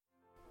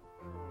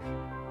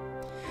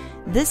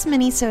This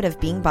minisode of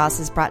Being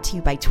Boss is brought to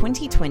you by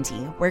 2020,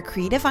 where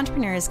creative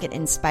entrepreneurs get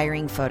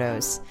inspiring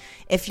photos.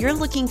 If you're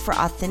looking for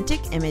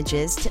authentic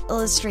images to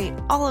illustrate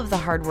all of the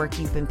hard work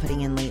you've been putting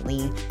in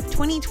lately,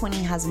 2020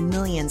 has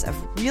millions of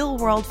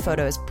real-world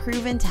photos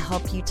proven to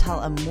help you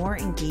tell a more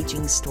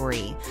engaging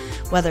story,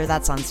 whether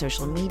that's on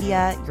social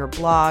media, your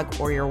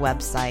blog, or your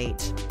website.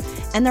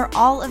 And they're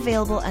all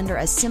available under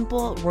a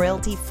simple,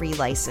 royalty-free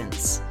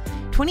license.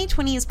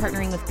 2020 is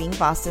partnering with Being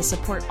Boss to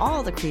support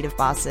all the creative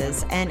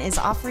bosses and is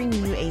offering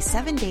you a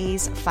 7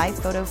 days, 5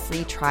 photo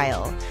free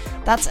trial.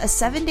 That's a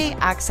 7-day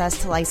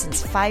access to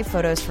license 5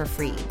 photos for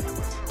free.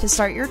 To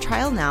start your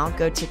trial now,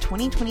 go to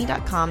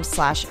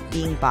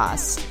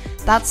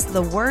 2020.com/beingboss. That's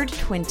the word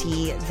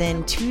 20,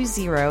 then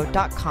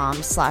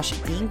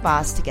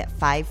 20.com/beingboss to get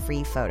 5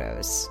 free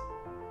photos.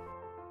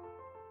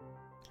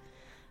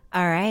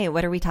 All right,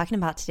 what are we talking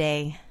about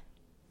today?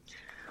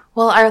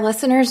 Well, our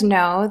listeners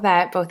know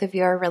that both of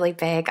you are really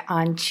big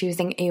on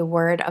choosing a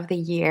word of the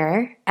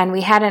year. And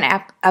we had an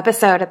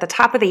episode at the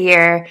top of the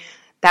year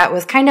that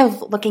was kind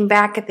of looking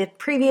back at the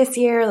previous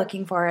year,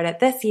 looking forward at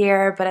this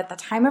year. But at the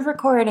time of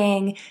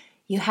recording,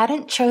 you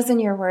hadn't chosen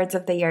your words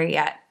of the year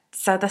yet.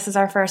 So this is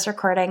our first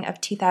recording of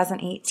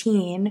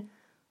 2018.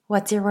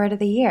 What's your word of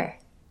the year?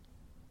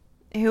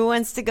 Who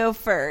wants to go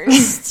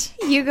first?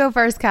 You go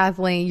first,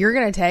 Kathleen. You're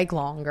going to take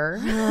longer.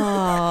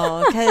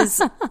 Oh,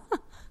 because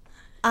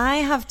I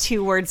have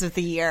 2 words of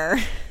the year.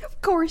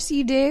 Of course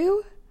you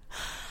do.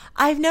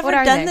 I've never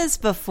done this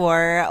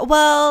before.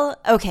 Well,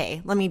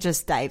 okay, let me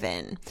just dive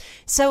in.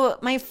 So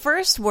my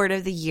first word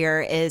of the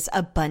year is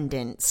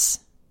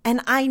abundance.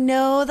 And I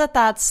know that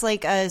that's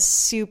like a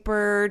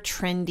super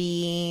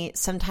trendy,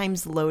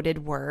 sometimes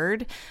loaded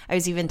word. I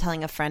was even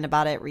telling a friend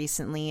about it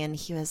recently, and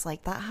he was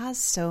like, that has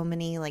so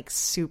many like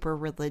super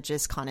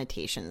religious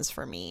connotations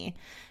for me.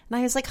 And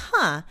I was like,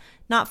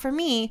 not for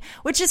me,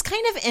 which is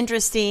kind of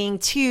interesting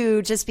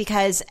too, just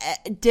because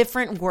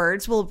different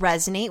words will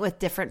resonate with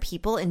different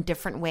people in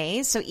different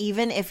ways. So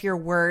even if your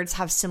words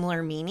have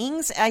similar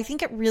meanings, I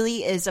think it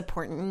really is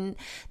important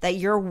that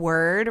your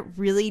word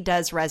really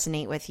does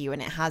resonate with you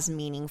and it has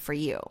meaning for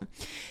you.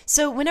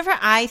 So whenever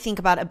I think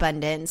about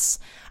abundance,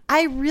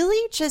 I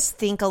really just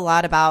think a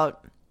lot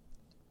about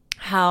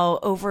how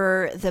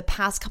over the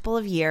past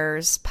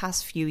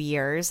few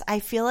years, I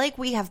feel like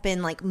we have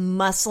been like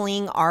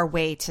muscling our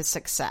way to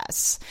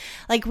success.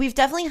 Like we've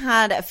definitely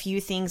had a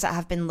few things that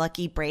have been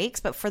lucky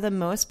breaks, but for the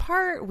most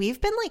part, we've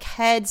been like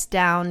heads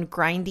down,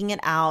 grinding it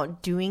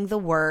out, doing the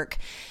work,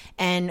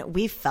 and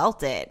we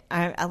felt it.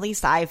 At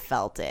least I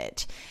felt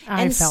it.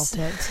 I felt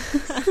it.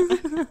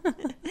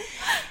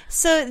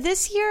 So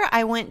this year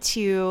I went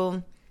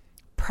to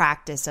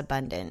practice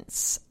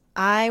abundance.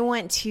 I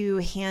want to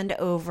hand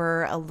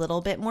over a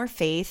little bit more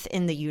faith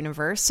in the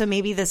universe. So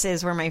maybe this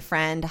is where my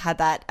friend had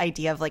that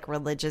idea of like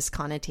religious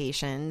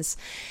connotations.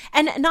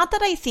 And not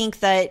that I think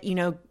that,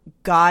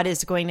 God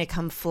is going to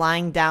come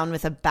flying down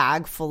with a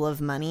bag full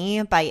of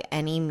money by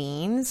any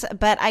means,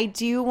 but I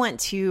do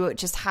want to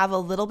just have a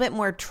little bit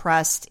more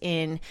trust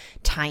in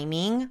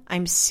timing.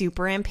 I'm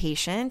super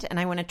impatient and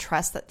I want to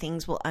trust that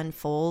things will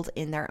unfold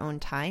in their own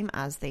time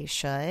as they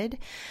should.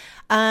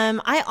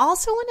 I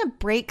also want to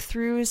break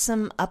through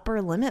some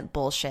upper limit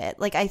bullshit.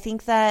 Like I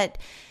think that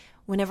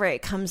whenever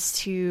it comes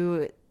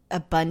to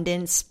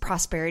abundance,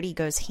 prosperity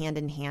goes hand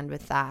in hand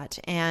with that.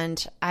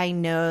 And I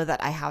know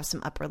that I have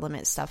some upper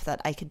limit stuff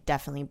that I could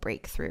definitely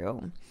break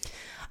through.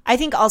 I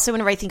think also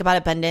whenever I think about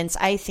abundance,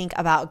 I think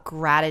about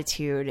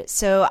gratitude.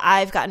 So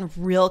I've gotten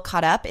real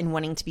caught up in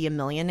wanting to be a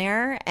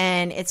millionaire.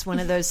 And it's one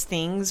of those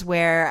things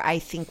where I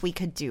think we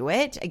could do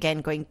it.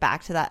 Again, going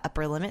back to that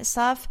upper limit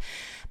stuff.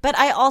 But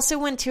I also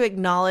want to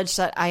acknowledge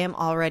that I am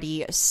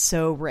already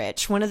so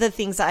rich. One of the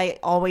things I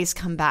always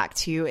come back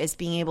to is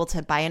being able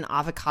to buy an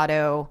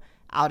avocado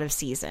out of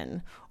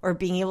season or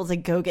being able to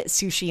go get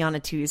sushi on a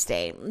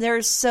Tuesday.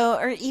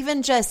 Or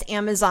even just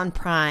Amazon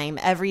Prime,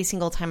 every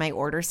single time I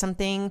order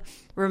something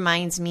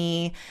reminds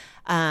me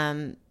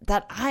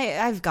that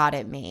I've got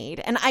it made.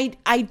 And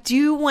I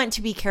do want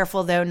to be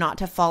careful though not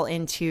to fall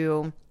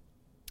into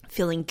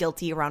feeling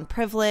guilty around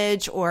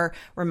privilege or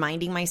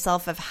reminding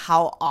myself of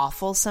how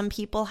awful some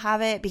people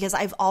have it, because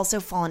I've also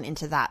fallen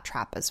into that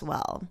trap as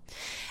well.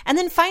 And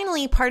then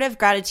finally, part of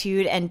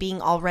gratitude and being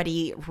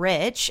already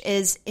rich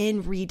is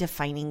in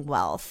redefining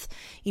wealth.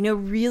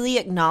 Really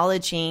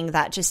acknowledging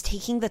that just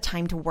taking the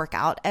time to work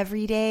out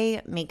every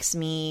day makes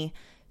me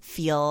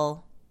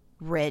feel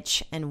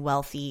rich and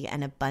wealthy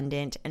and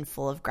abundant and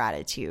full of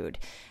gratitude.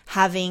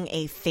 Having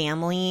a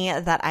family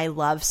that I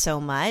love so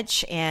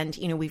much, and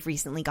we've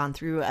recently gone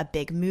through a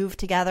big move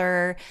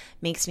together,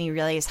 makes me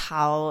realize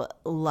how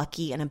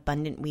lucky and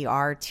abundant we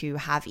are to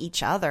have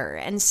each other.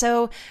 And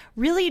so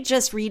really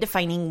just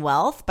redefining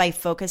wealth by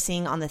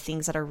focusing on the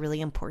things that are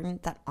really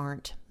important that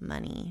aren't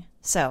money.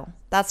 So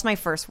that's my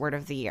first word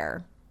of the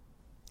year.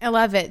 I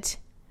love it.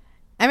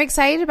 I'm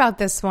excited about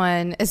this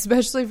one,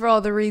 especially for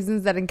all the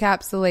reasons that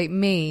encapsulate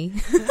me.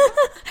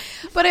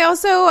 But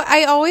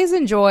I always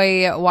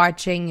enjoy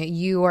watching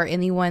you or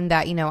anyone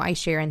that, I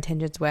share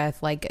intentions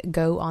with, like,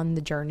 go on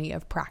the journey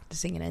of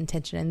practicing an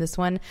intention. And this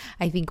one,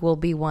 I think, will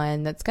be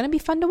one that's going to be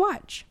fun to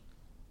watch.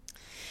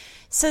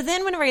 So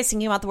then whenever I was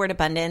thinking about the word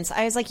abundance,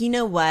 I was like, you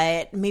know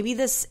what? Maybe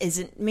this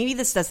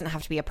doesn't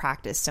have to be a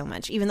practice so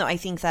much, even though I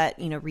think that,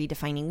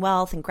 redefining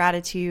wealth and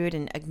gratitude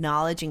and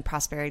acknowledging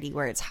prosperity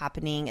where it's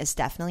happening is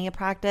definitely a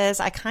practice.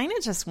 I kind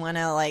of just want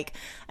to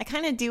I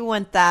kind of do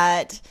want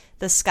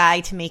the sky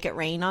to make it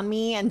rain on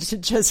me and to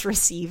just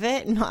receive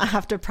it and not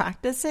have to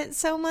practice it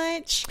so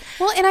much.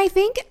 Well, and I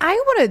think I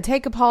want to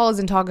take a pause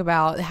and talk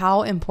about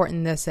how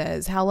important this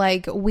is, how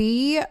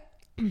we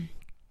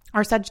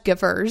are such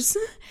givers,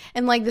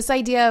 and this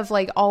idea of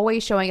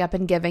always showing up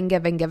and giving.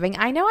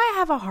 I know I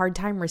have a hard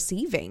time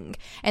receiving,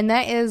 and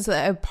that is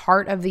a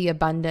part of the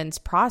abundance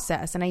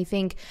process. And I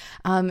think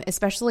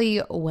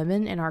especially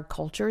women in our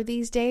culture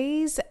these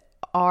days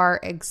are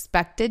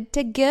expected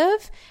to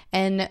give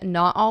and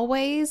not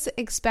always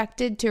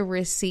expected to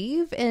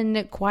receive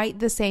in quite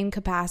the same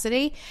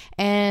capacity.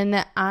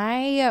 And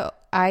I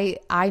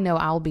know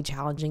I'll be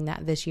challenging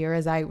that this year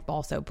as I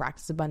also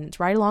practice abundance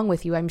right along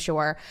with you, I'm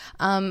sure.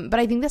 But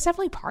I think that's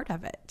definitely part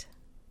of it.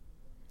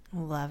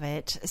 Love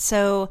it.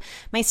 So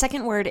my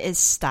second word is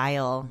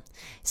style.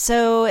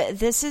 So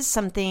this is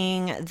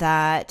something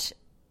that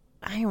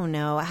I don't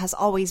know, has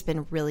always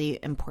been really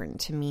important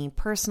to me.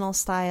 Personal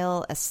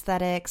style,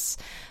 aesthetics,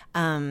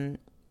 how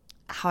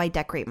I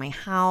decorate my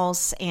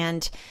house.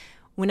 And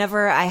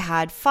whenever I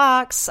had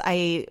Fox,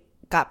 I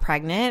got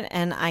pregnant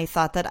and I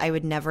thought that I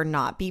would never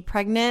not be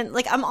pregnant.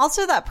 I'm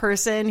also that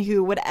person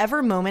who,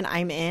 whatever moment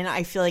I'm in,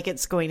 I feel like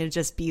it's going to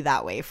just be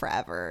that way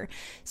forever.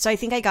 So I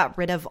think I got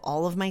rid of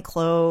all of my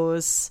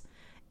clothes.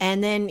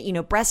 And then,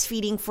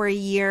 breastfeeding for a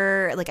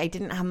year, I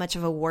didn't have much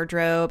of a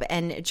wardrobe.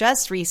 And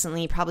just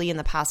recently, probably in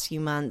the past few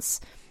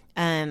months,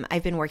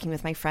 I've been working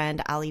with my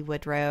friend, Allie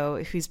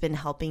Woodrow, who's been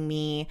helping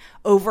me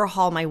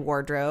overhaul my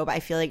wardrobe.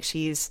 I feel like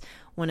she's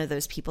one of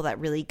those people that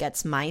really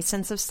gets my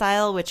sense of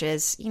style, which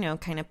is,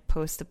 kind of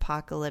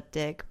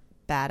post-apocalyptic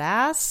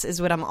badass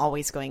is what I'm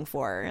always going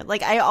for.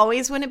 I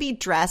always want to be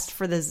dressed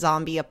for the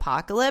zombie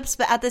apocalypse,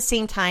 but at the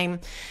same time,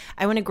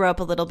 I want to grow up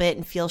a little bit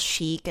and feel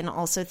chic, and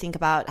also think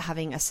about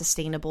having a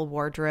sustainable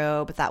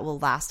wardrobe that will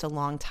last a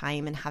long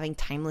time and having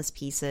timeless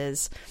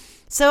pieces.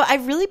 So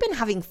I've really been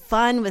having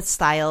fun with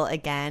style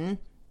again.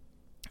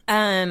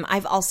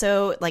 I've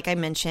also, like I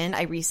mentioned,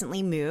 I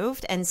recently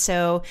moved. And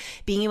so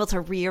being able to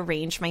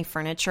rearrange my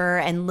furniture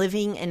and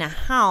living in a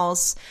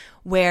house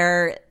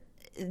where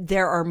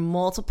there are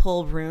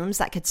multiple rooms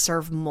that could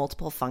serve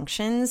multiple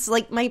functions.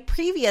 My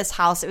previous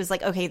house, it was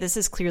okay, this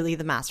is clearly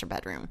the master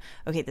bedroom.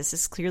 Okay, this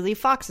is clearly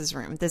Fox's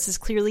room. This is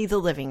clearly the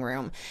living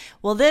room.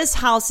 Well, this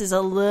house is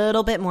a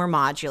little bit more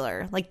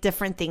modular.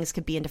 Different things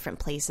could be in different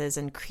places,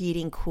 and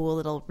creating cool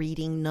little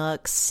reading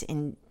nooks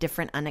in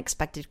different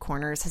unexpected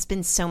corners has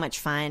been so much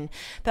fun.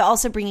 But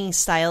also bringing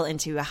style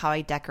into how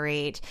I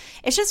decorate.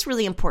 It's just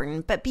really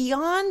important. But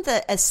beyond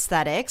the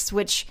aesthetics,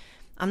 which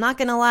I'm not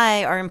going to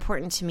lie, are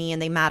important to me and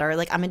they matter.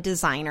 I'm a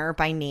designer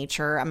by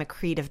nature. I'm a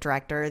creative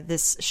director.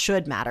 This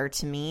should matter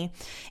to me.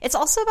 It's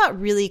also about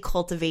really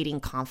cultivating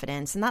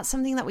confidence. And that's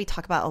something that we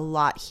talk about a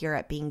lot here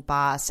at Being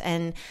Boss.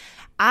 And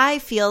I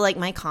feel like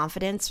my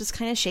confidence was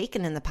kind of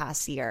shaken in the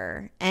past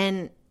year.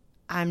 And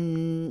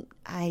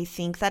I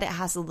think that it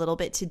has a little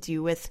bit to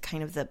do with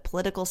kind of the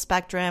political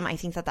spectrum. I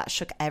think that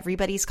shook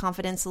everybody's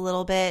confidence a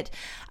little bit.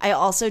 I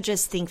also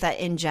just think that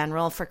in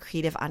general, for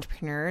creative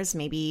entrepreneurs,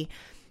 maybe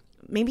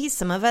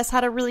some of us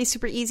had a really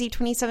super easy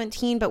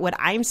 2017, but what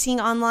I'm seeing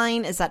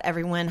online is that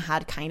everyone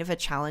had kind of a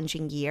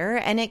challenging year,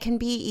 and it can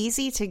be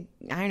easy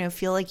to,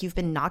 feel like you've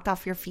been knocked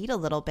off your feet a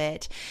little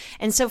bit.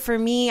 And so for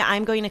me,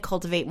 I'm going to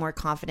cultivate more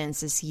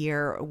confidence this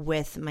year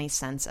with my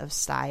sense of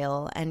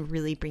style and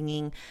really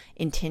bringing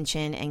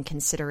intention and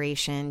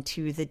consideration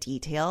to the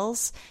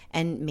details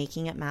and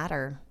making it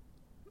matter.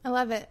 I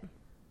love it.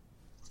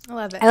 I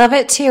love it. I love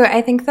it too.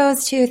 I think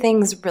those two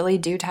things really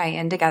do tie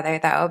in together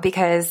though,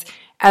 because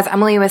as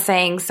Emily was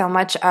saying, so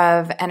much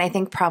of, and I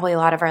think probably a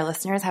lot of our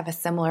listeners have a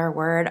similar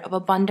word of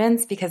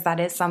abundance, because that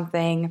is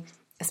something,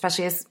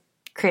 especially as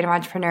creative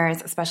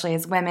entrepreneurs, especially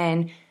as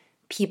women,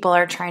 people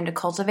are trying to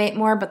cultivate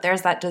more, but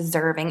there's that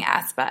deserving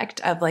aspect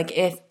of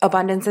if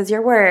abundance is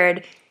your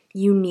word,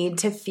 you need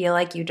to feel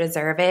like you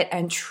deserve it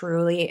and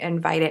truly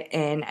invite it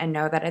in and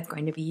know that it's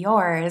going to be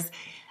yours.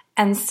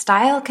 And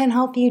style can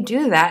help you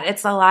do that.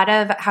 It's a lot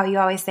of how you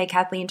always say,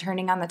 Kathleen,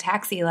 turning on the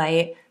taxi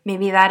light.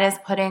 Maybe that is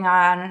putting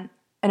on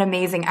an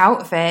amazing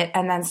outfit,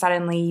 and then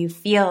suddenly you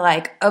feel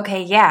like,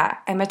 okay, yeah,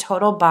 I'm a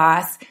total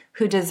boss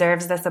who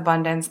deserves this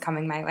abundance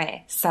coming my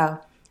way. So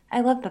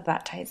I love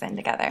that ties in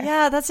together.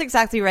 Yeah, that's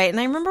exactly right. And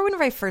I remember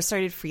whenever I first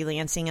started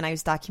freelancing and I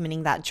was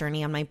documenting that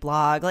journey on my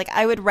blog,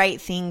 I would write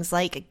things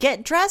like,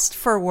 get dressed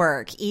for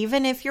work,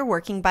 even if you're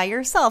working by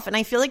yourself. And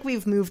I feel like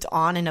we've moved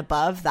on and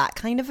above that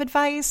kind of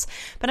advice,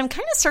 but I'm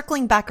kind of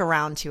circling back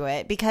around to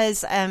it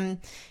because,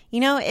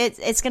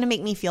 it's going to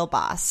make me feel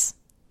boss.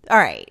 All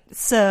right.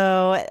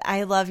 So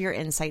I love your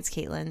insights,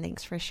 Caitlin.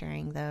 Thanks for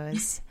sharing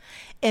those.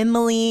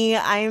 Emily,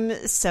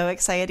 I'm so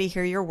excited to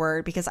hear your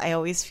word because I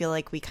always feel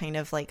like we kind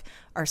of like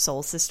are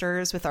soul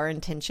sisters with our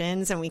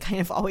intentions and we kind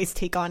of always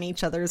take on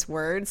each other's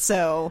words.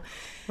 So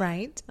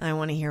Right. I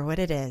want to hear what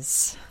it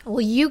is.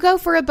 Well, you go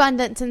for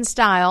abundance and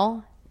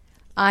style.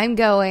 I'm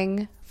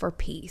going for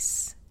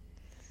peace.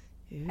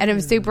 And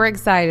I'm super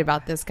excited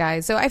about this,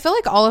 guys. So I feel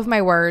like all of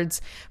my words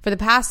for the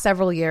past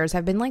several years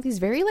have been like these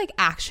very like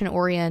action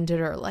oriented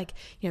or like,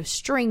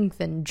 strength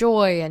and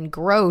joy and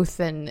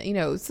growth and,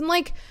 some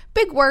like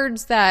big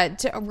words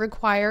that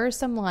require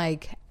some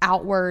like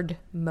outward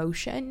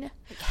motion.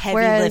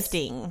 Heavy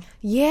lifting.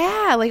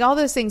 Yeah, like all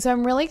those things. So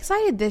I'm really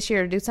excited this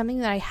year to do something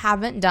that I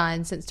haven't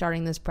done since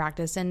starting this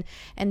practice and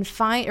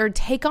find or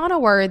take on a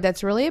word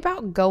that's really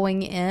about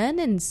going in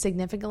and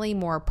significantly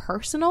more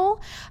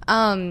personal.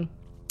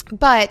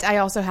 But I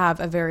also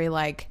have a very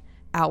like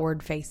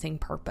outward facing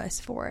purpose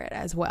for it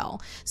as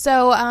well.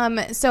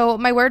 So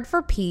my word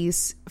for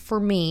peace for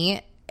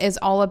me is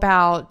all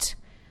about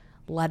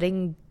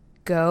letting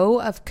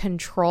go of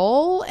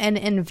control and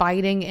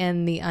inviting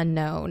in the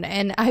unknown.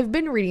 And I've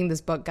been reading this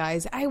book,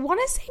 guys. I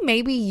want to say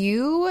maybe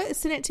you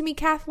sent it to me,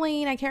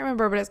 Kathleen. I can't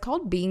remember, but it's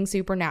called Being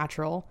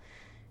Supernatural.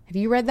 Have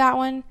you read that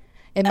one?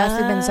 It must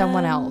have been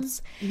someone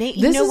else.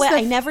 You know what?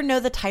 I never know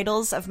the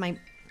titles of my...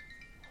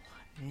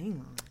 Hang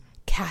on.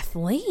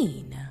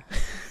 Kathleen.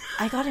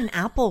 I got an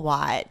Apple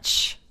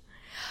Watch.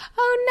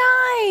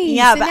 Oh, nice.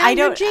 Yeah, and but I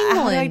don't... jingling.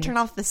 How do I turn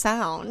off the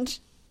sound?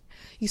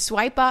 You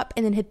swipe up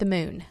and then hit the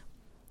moon.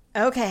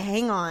 Okay,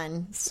 hang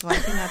on.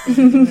 Swiping up and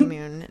hitting the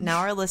moon. Now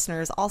our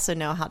listeners also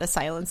know how to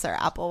silence their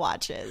Apple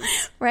Watches.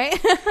 Right?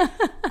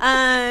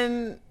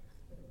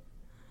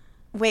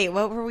 Wait,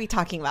 what were we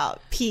talking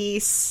about?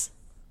 Peace.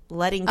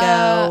 Letting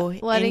go,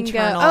 letting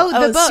internal.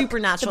 go. The book.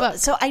 Supernatural. The book.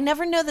 So I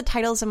never know the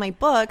titles of my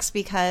books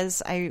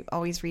because I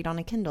always read on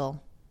a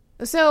Kindle.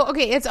 So,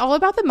 okay, it's all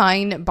about the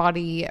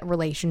mind-body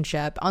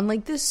relationship on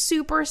like this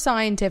super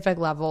scientific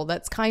level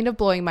that's kind of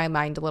blowing my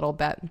mind a little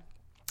bit.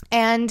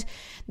 And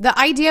the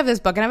idea of this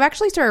book, and I've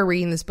actually started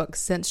reading this book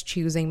since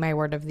choosing my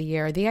word of the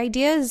year. The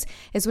idea is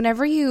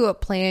whenever you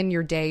plan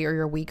your day or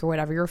your week or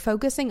whatever, you're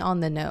focusing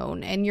on the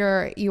known and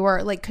you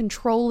are like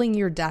controlling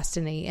your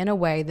destiny in a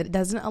way that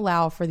doesn't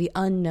allow for the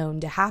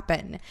unknown to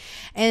happen.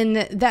 And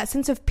that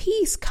sense of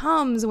peace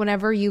comes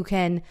whenever you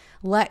can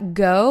let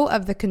go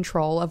of the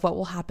control of what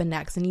will happen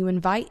next and you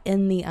invite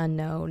in the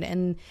unknown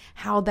and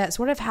how that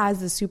sort of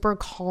has this super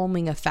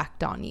calming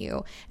effect on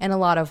you in a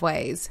lot of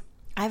ways.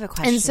 I have a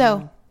question. And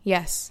so...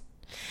 Yes.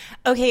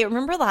 Okay,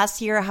 remember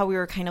last year how we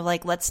were kind of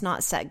like, let's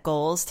not set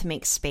goals to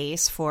make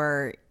space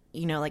for,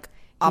 like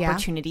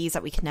opportunities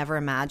that we could never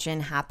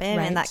imagine happen.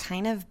 Right. And that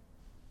kind of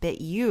bit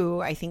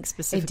you, I think,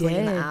 specifically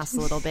in the ass a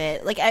little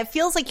bit. Like, it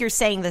feels like you're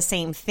saying the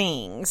same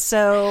thing.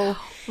 So,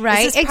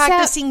 right. Is this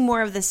practicing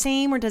more of the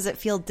same or does it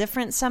feel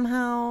different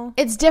somehow?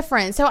 It's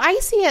different. So I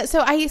see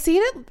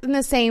it in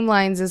the same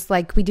lines as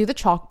like we do the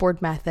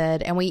chalkboard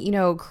method and we,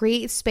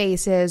 create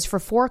spaces for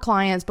 4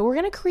 clients, but we're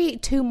going to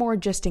create 2 more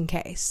just in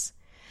case.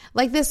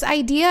 Like this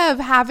idea of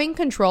having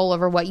control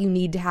over what you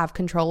need to have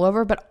control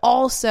over, but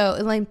also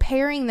like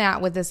pairing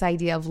that with this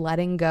idea of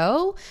letting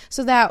go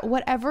so that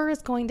whatever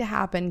is going to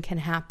happen can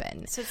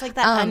happen. So it's like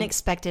that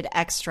unexpected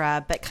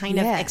extra, but kind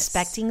of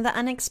expecting the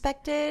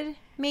unexpected,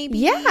 maybe?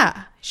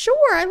 Yeah,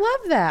 sure. I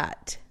love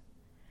that.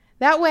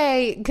 That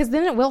way, because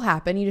then it will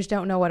happen. You just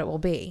don't know what it will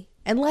be.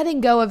 And letting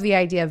go of the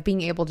idea of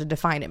being able to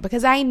define it,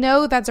 because I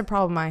know that's a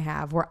problem I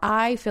have where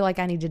I feel like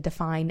I need to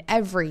define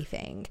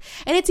everything.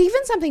 And it's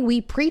even something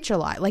we preach a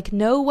lot, like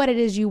know what it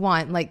is you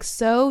want, like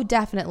so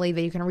definitely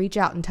that you can reach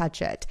out and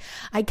touch it.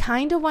 I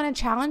kind of want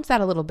to challenge that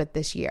a little bit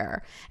this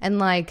year and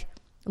like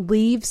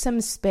leave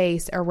some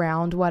space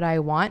around what I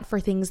want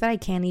for things that I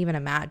can't even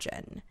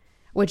imagine,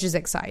 which is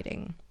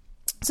exciting.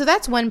 So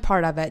that's one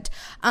part of it.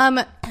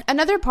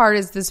 Another part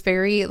is this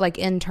very like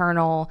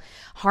internal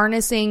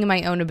harnessing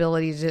my own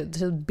ability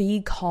to be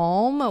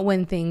calm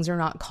when things are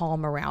not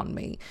calm around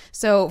me.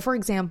 So for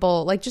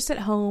example, like just at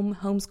home,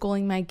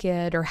 homeschooling my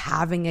kid or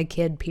having a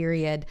kid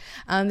period,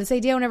 this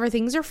idea whenever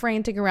things are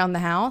frantic around the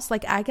house,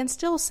 like I can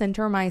still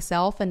center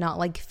myself and not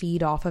like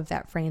feed off of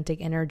that frantic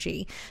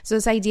energy. So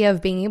this idea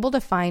of being able to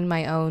find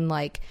my own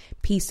like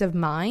peace of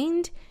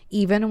mind,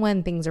 even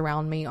when things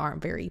around me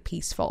aren't very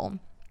peaceful.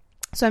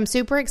 So I'm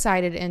super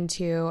excited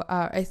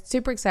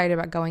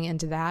about going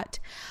into that.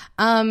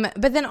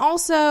 But then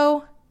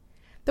also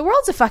the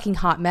world's a fucking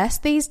hot mess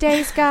these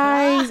days,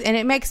 guys, and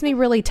it makes me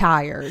really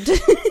tired.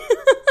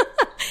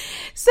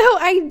 So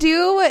I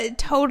do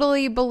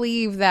totally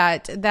believe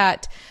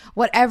that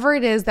whatever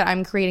it is that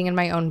I'm creating in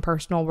my own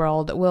personal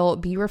world will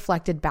be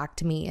reflected back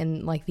to me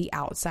in like the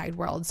outside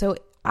world. So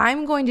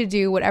I'm going to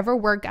do whatever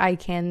work I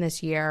can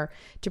this year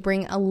to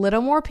bring a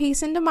little more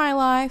peace into my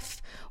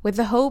life with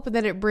the hope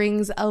that it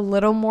brings a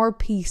little more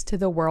peace to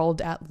the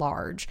world at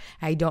large.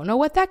 I don't know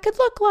what that could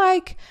look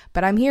like,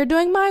 but I'm here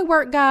doing my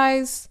work,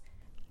 guys.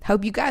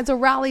 Hope you guys will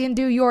rally and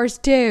do yours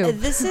too.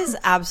 This is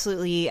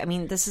absolutely, I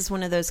mean, this is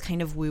one of those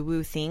kind of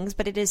woo-woo things,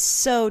 but it is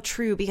so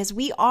true because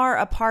we are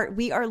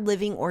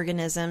living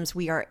organisms,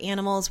 we are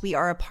animals, we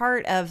are a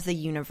part of the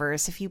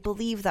universe. If you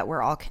believe that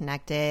we're all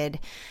connected,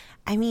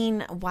 I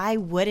mean, why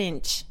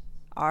wouldn't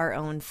our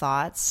own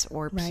thoughts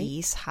or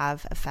peace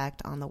have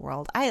effect on the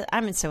world?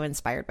 I'm so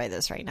inspired by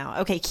this right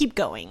now. Okay, keep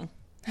going.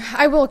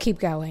 I will keep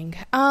going.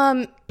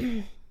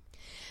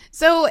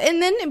 So,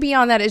 and then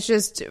beyond that, it's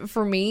just,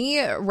 for me,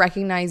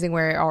 recognizing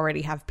where I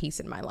already have peace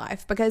in my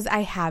life, because I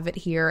have it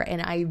here, and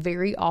I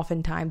very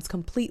oftentimes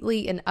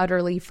completely and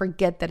utterly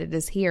forget that it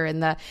is here in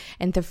the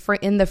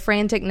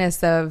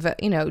franticness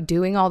of,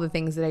 doing all the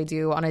things that I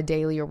do on a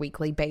daily or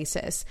weekly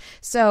basis.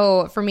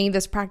 So for me,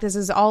 this practice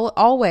is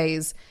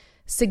always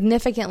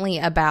significantly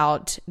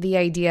about the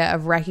idea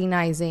of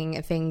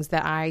recognizing things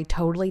that I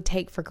totally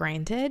take for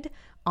granted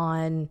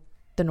on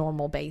the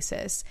normal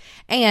basis.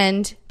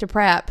 And to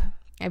prep,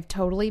 I've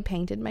totally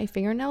painted my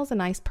fingernails a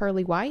nice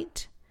pearly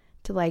white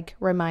to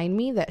remind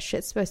me that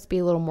shit's supposed to be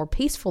a little more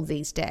peaceful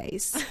these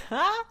days.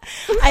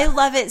 I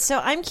love it. So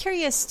I'm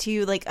curious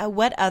too,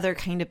 what other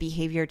kind of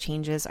behavior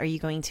changes are you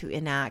going to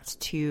enact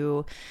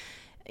to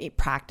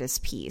practice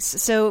peace?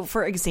 So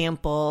for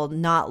example,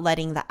 not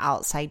letting the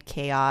outside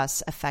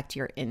chaos affect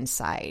your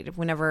inside.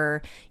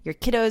 Whenever your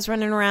kiddo's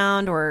running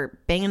around or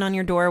banging on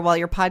your door while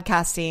you're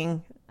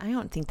podcasting, I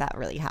don't think that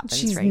really happens.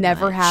 She's very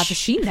never much. happened.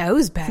 She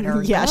knows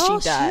better. Yeah, girl.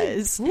 she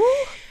does.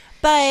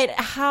 But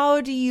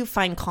how do you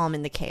find calm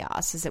in the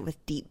chaos? Is it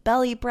with deep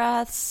belly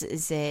breaths?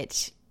 Is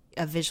it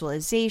a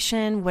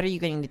visualization? What are you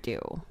going to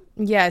do?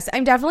 Yes,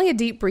 I'm definitely a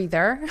deep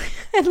breather.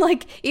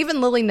 And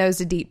even Lily knows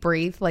to deep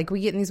breathe. We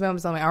get in these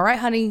moments, I'm like, all right,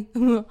 honey,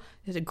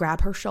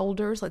 grab her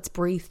shoulders. Let's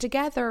breathe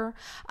together.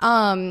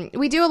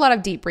 We do a lot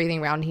of deep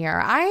breathing around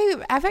here.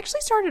 I've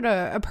actually started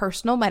a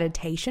personal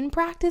meditation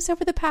practice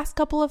over the past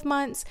couple of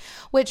months,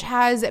 which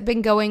has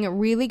been going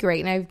really great.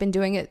 And I've been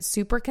doing it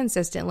super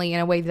consistently in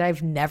a way that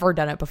I've never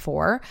done it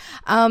before.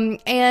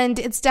 And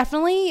it's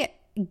definitely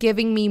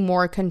giving me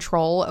more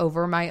control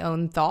over my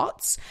own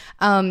thoughts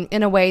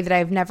in a way that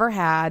I've never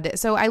had.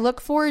 So I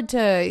look forward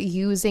to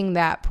using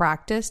that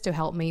practice to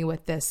help me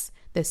with this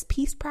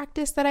peace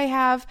practice that I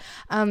have.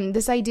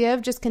 This idea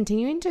of just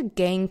continuing to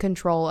gain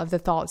control of the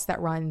thoughts that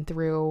run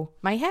through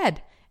my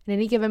head at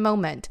any given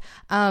moment,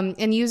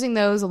 and using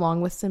those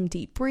along with some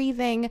deep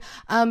breathing,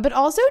 but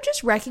also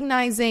just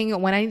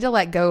recognizing when I need to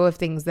let go of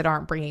things that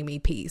aren't bringing me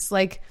peace.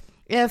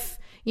 If,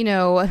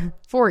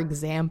 for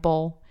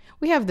example,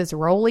 we have this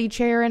rolly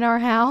chair in our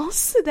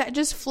house that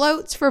just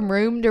floats from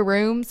room to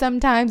room.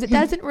 Sometimes it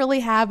doesn't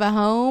really have a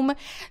home.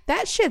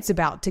 That shit's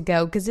about to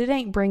go because it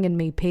ain't bringing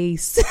me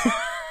peace.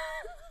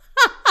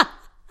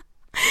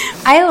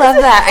 I love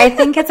that. I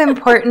think it's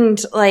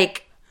important.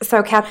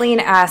 So Kathleen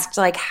asked,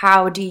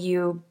 how do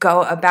you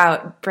go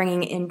about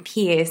bringing in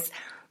peace?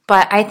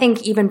 But I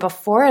think even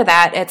before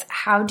that, it's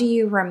how do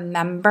you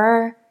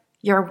remember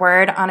your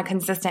word on a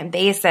consistent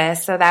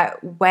basis so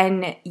that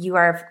when you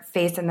are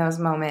faced in those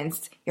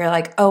moments, you're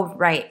like, oh,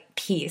 right,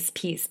 peace,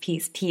 peace,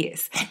 peace,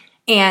 peace.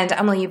 And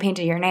Emily, you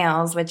painted your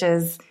nails, which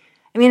is,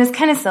 it's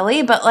kind of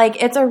silly, but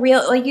it's a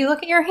real, you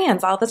look at your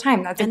hands all the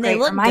time. That's a great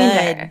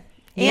reminder.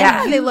 Good.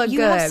 Yeah, they look good.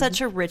 You have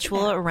such a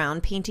ritual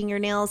around painting your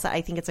nails that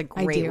I think it's a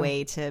great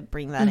way to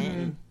bring that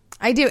in.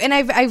 I do. And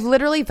I've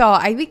literally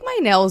thought, I think my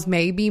nails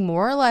may be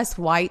more or less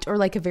white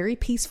or a very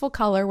peaceful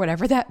color,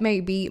 whatever that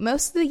may be.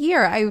 Most of the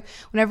year,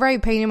 whenever I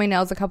painted my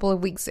nails a couple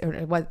of weeks, or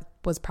it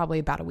was probably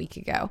about a week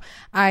ago,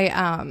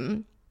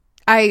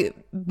 I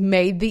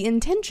made the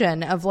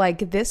intention of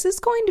this is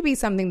going to be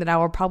something that I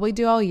will probably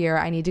do all year.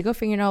 I need to go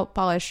fingernail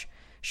polish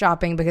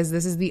shopping because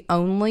this is the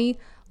only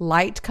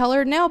light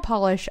colored nail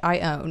polish I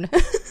own.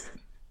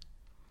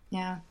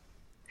 Yeah.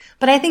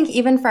 But I think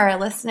even for our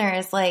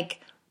listeners,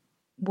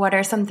 what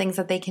are some things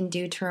that they can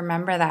do to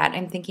remember that?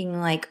 I'm thinking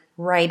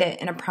write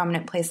it in a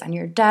prominent place on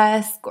your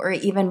desk, or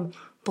even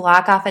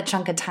block off a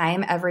chunk of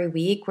time every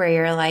week where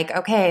you're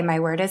okay, my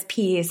word is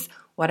peace.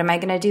 What am I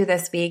going to do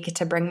this week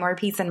to bring more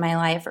peace in my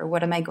life? Or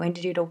what am I going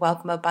to do to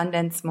welcome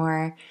abundance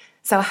more?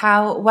 So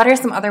what are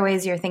some other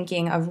ways you're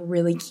thinking of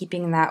really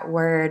keeping that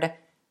word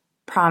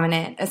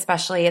prominent,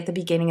 especially at the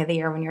beginning of the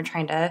year when you're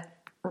trying to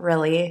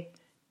really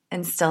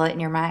instill it in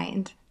your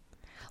mind?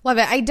 Love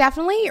it. I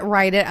definitely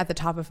write it at the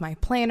top of my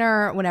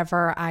planner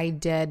whenever I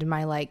did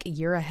my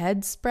year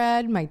ahead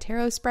spread, my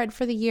tarot spread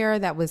for the year.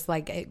 That was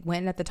it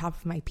went at the top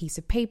of my piece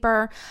of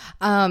paper.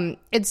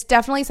 It's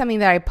definitely something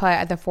that I put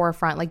at the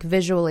forefront,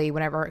 visually,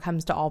 whenever it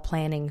comes to all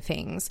planning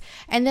things.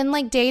 And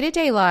then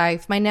day-to-day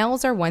life, my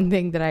nails are one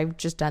thing that I've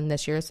just done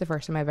this year. It's the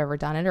first time I've ever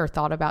done it or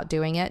thought about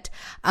doing it.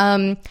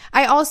 I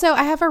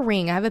have a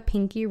ring. I have a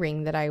pinky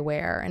ring that I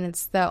wear, and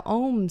it's the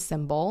Om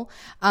symbol.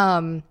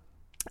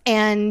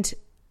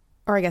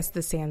 Or I guess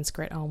the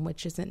Sanskrit Om,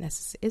 which isn't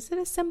necessary. Is it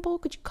a symbol?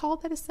 Could you call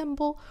that a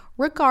symbol?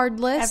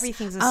 Regardless.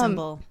 Everything's a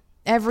symbol.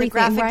 Everything, the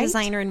graphic right?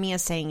 designer in me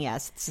is saying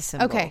yes, it's a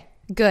symbol. Okay.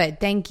 Good.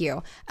 Thank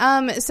you.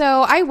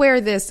 So I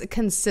wear this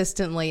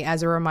consistently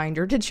as a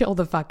reminder to chill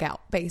the fuck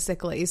out,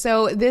 basically.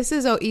 So this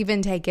has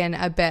even taken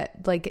a bit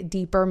like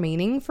deeper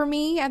meaning for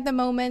me at the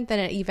moment than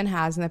it even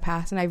has in the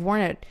past. And I've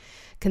worn it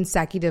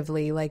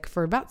consecutively like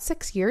for about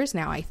 6 years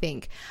now, I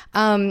think.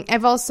 I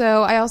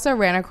also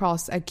ran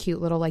across a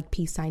cute little like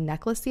peace sign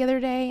necklace the other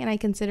day, and I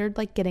considered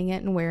like getting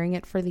it and wearing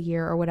it for the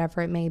year or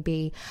whatever it may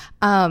be.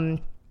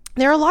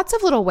 There are lots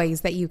of little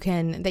ways that you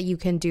can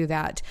do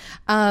that.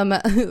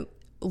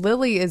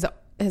 Lily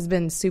has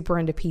been super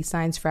into peace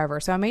signs forever,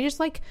 so I may just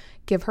like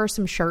give her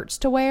some shirts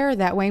to wear.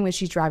 That way, when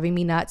she's driving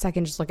me nuts, I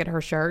can just look at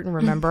her shirt and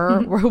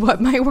remember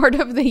what my word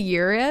of the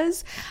year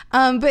is.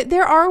 But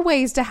there are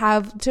ways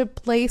to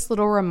place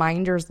little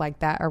reminders like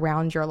that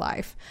around your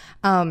life.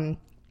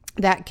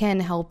 That can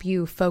help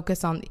you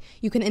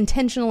you can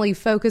intentionally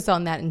focus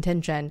on that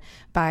intention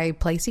by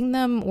placing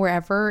them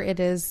wherever it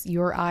is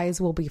your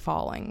eyes will be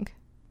falling.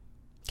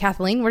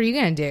 Kathleen, what are you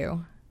going to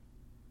do?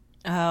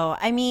 Oh,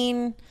 I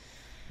mean,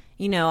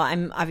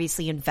 I'm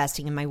obviously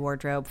investing in my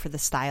wardrobe for the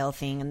style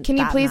thing. And can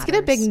you please get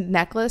a big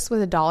necklace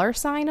with a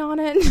 $sign on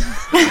it?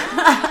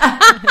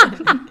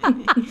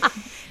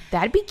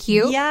 That'd be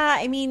cute. Yeah,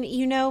 I mean,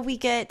 we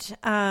get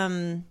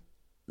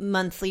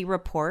monthly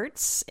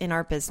reports in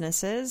our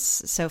businesses,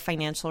 so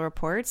financial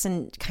reports,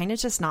 and kind of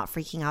just not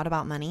freaking out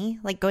about money,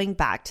 like going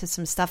back to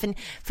some stuff. And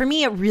for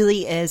me, it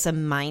really is a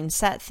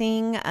mindset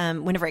thing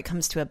whenever it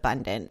comes to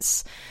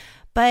abundance.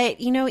 But,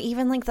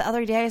 even like the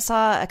other day, I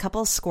saw a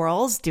couple of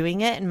squirrels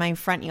doing it in my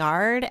front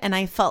yard, and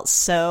I felt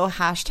so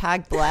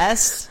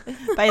 #blessed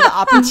by the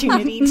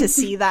opportunity to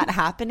see that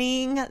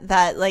happening,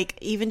 that like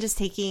even just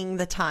taking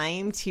the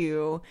time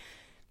to,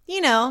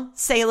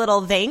 say a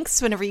little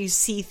thanks whenever you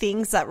see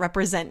things that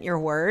represent your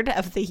word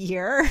of the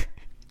year.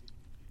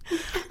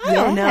 I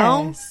don't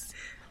know.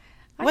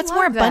 What's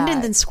more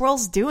abundant than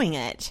squirrels doing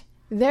it?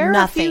 There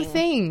Nothing. are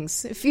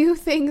a few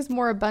things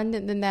more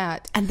abundant than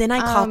that. And then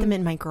I caught them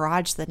in my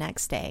garage the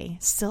next day,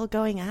 still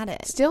going at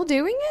it. Still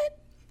doing it?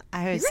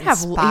 I was You're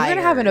going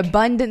to have an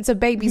abundance of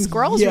baby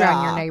squirrels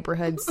around your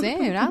neighborhood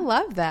soon. I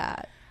love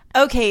that.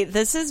 Okay,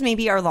 this is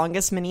maybe our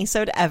longest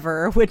minisode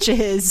ever, which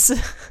is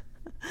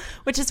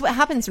what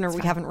happens whenever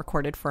we haven't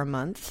recorded for a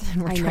month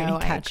and we're trying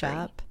to catch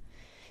up.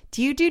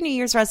 Do you do New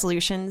Year's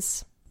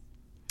resolutions?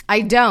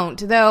 I don't,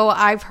 though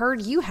I've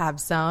heard you have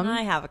some.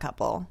 I have a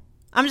couple.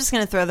 I'm just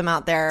going to throw them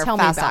out there. Tell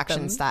me fast about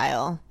action them.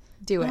 Style.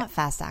 Do it. Not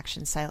fast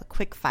action style,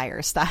 quick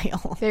fire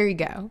style. There you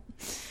go.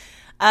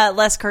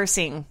 Less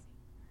cursing.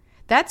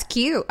 That's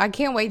cute. I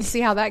can't wait to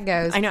see how that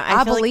goes. I know.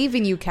 I believe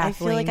in you,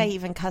 Kathleen. I feel like I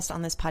even cussed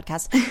on this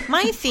podcast.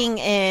 My thing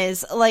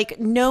is like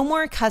no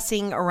more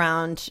cussing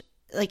around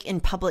like in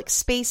public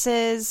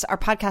spaces. Our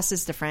podcast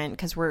is different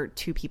because we're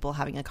two people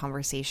having a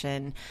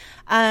conversation.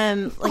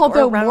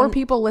 Although more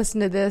people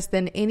listen to this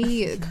than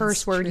any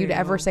curse word you'd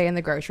ever say in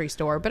the grocery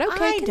store. But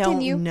okay,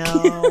 continue. I don't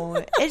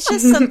know. It's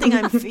just something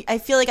I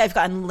feel like I've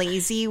gotten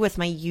lazy with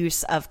my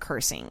use of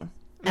cursing.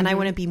 And I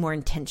want to be more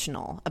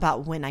intentional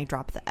about when I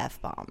drop the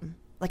F-bomb.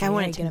 Like I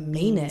want it to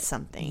mean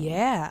something.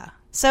 Yeah.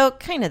 So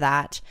kind of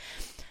that.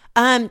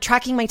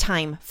 Tracking my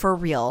time for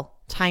real.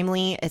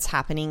 Timely. It's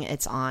happening.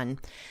 It's on.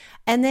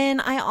 And then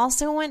I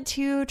also want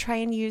to try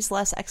and use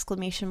less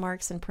exclamation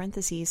marks and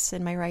parentheses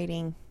in my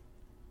writing.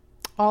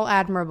 All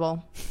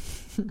admirable.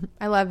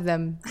 I love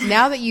them.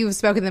 Now that you've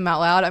spoken them out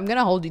loud, I'm going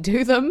to hold you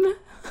to them.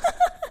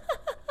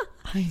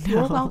 I know.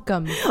 You're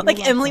welcome.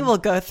 Emily will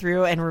go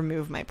through and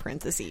remove my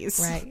parentheses.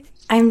 Right.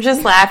 I'm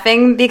just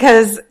laughing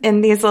because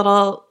in these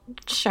little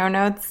show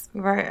notes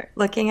we're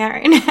looking at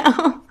right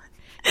now,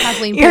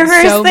 Kathleen your put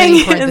first so thing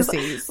many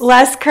parentheses. is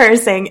less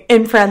cursing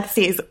in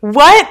parentheses.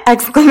 What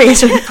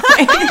exclamation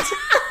point?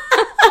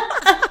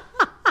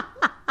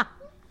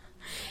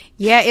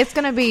 Yeah, it's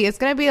gonna be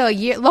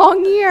a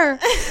long year.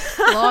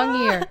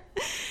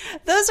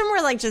 Those are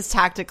more like just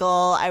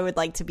tactical. I would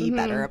like to be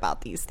better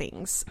about these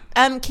things.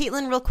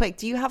 Caitlin, real quick,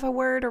 do you have a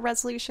word or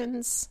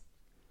resolutions?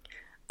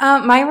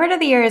 My word of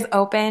the year is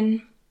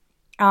open.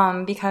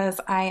 Because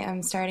I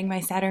am starting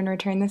my Saturn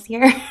return this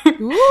year.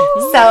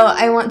 So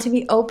I want to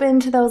be open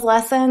to those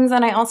lessons.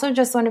 And I also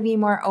just want to be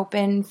more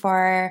open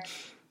for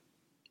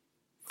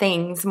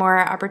things, more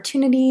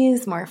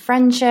opportunities, more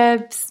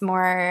friendships,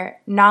 more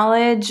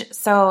knowledge.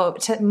 So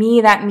to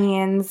me, that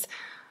means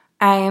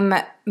I'm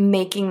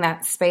making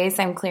that space.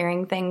 I'm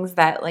clearing things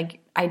that like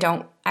I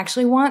don't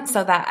actually want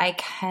so that I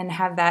can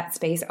have that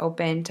space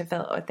open to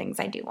fill it with things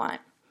I do want.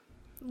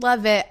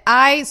 Love it.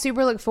 I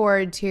super look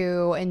forward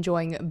to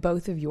enjoying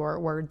both of your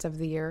words of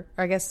the year.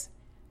 Or I guess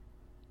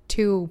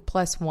 2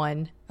 +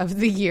 1 of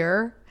the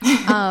year.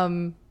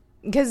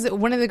 Because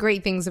one of the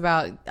great things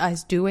about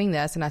us doing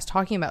this and us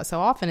talking about it so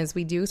often is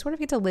we do sort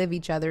of get to live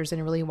each other's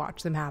and really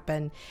watch them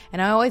happen.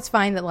 And I always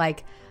find that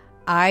like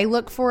I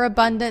look for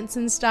abundance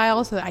and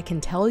style so that I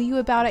can tell you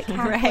about it,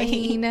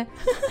 Kathleen. Right.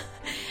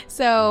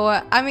 So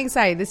I'm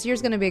excited. This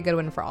year's going to be a good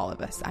one for all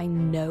of us. I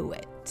know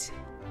it.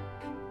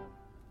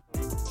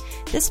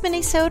 This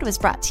minisode was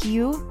brought to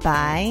you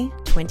by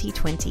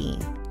 2020.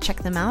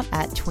 check them out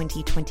at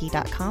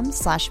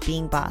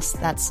 2020.com/beingboss.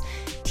 That's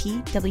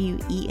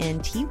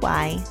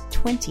TWENTY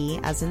 20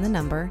 as in the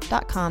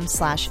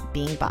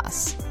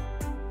number.com/beingboss.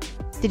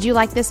 Did you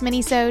like this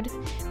minisode?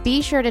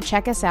 Be sure to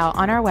check us out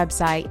on our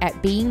website at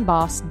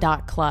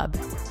beingboss.club.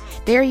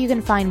 There you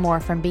can find more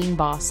from Being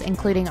Boss,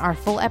 including our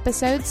full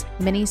episodes,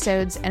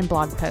 minisodes, and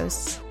blog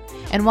posts.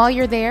 And while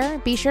you're there,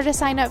 be sure to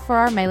sign up for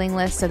our mailing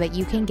list so that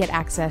you can get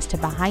access to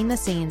behind the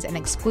scenes and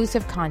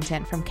exclusive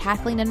content from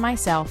Kathleen and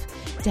myself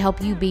to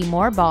help you be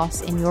more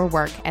boss in your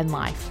work and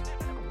life.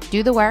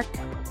 Do the work,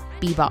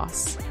 be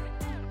boss.